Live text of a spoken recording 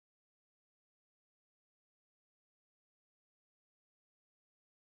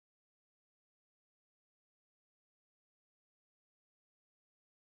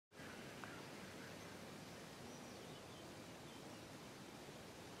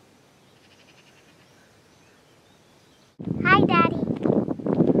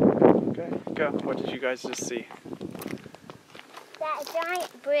Rebecca, what did you guys just see? That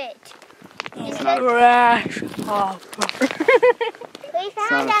giant bridge. It's not a grasshopper. We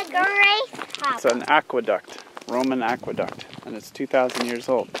found a grasshopper. It's an aqueduct, Roman aqueduct, and it's 2,000 years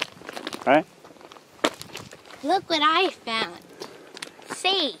old, right? Look what I found.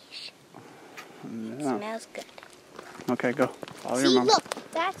 Sage. Yeah. Smells good. Okay, go. Follow See, your mom.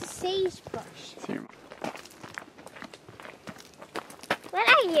 look, that's a sage bush. See your mom. What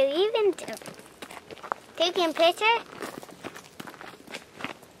are you even doing? Taking a picture?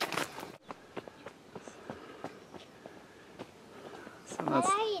 So What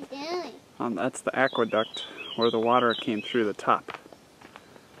are you doing? that's the aqueduct where the water came through the top.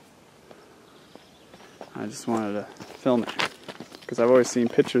 I just wanted to film it because I've always seen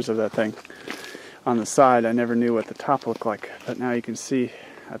pictures of that thing on the side. I never knew what the top looked like, but now you can see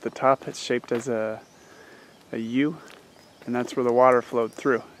at the top it's shaped as a U, and that's where the water flowed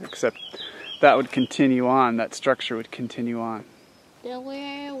through, except that would continue on, that structure would continue on. Then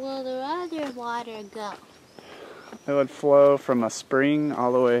where will the other water go? It would flow from a spring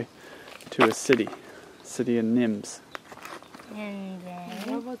all the way to a city of Nims. And then?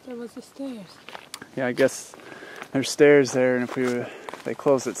 What about there was the stairs? Yeah, I guess there's stairs there, and they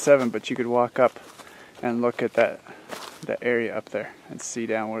closed at 7, but you could walk up and look at that area up there and see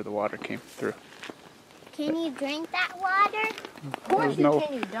down where the water came through. Can you drink that water? Of course you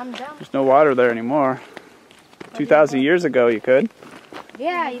can, you dumb. There's no water there anymore. 2,000 years ago you could.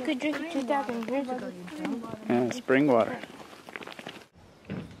 Yeah, you could drink it 2,000 years ago, you dumb. Yeah, spring water.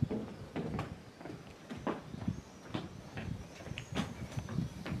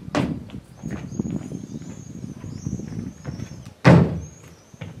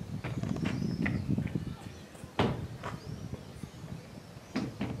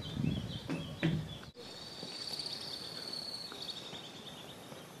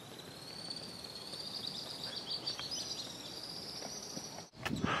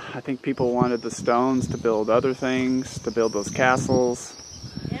 I think people wanted the stones to build other things, to build those castles.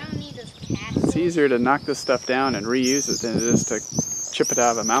 They don't need those castles. It's easier to knock this stuff down and reuse it than it is to chip it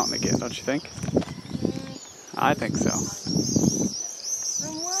out of a mountain again, don't you think? I think so.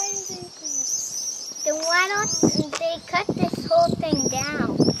 Then why do they think? Then why don't they cut this whole thing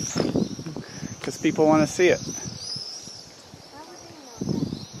down? Because people want to see it. How would they know that?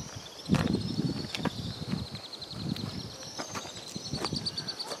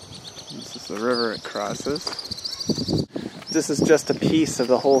 This is the river it crosses. This is just a piece of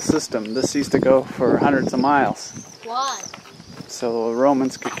the whole system. This used to go for hundreds of miles. Why? So the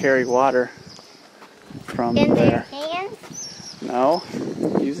Romans could carry water from In their there. hands? No,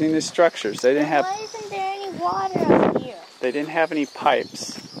 using these structures. They didn't have. Why isn't there any water up here? They didn't have any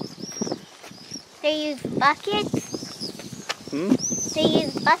pipes. They use buckets? Hmm? They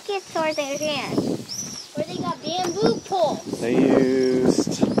use buckets or their hands? Or they got bamboo poles? They used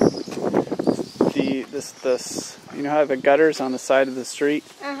this. You know how the gutters on the side of the street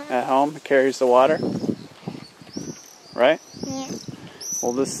at home carries the water, right? Yeah.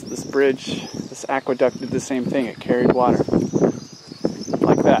 Well, this bridge, this aqueduct did the same thing. It carried water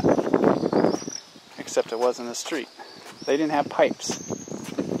like that, except it wasn't a street. They didn't have pipes,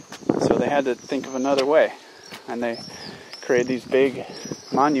 so they had to think of another way, and they created these big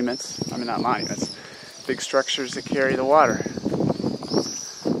monuments. I mean, not monuments, big structures that carry the water.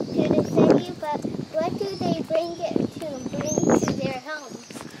 To the city, but what do they bring to their homes?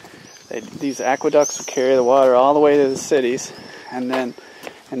 These aqueducts would carry the water all the way to the cities, and then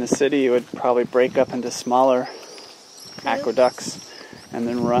in the city it would probably break up into smaller aqueducts and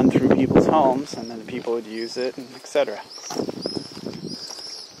then run through people's homes, and then the people would use it, and etc.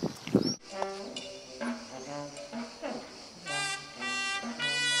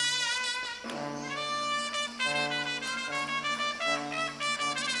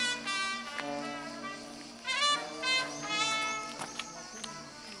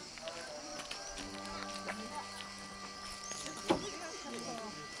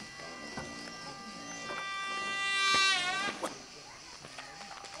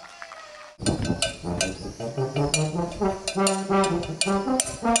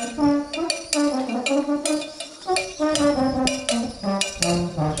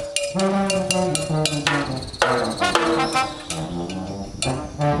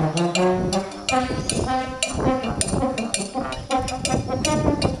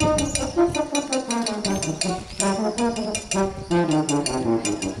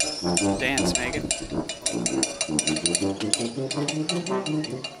 Dance, Megan.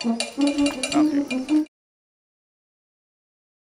 Okay.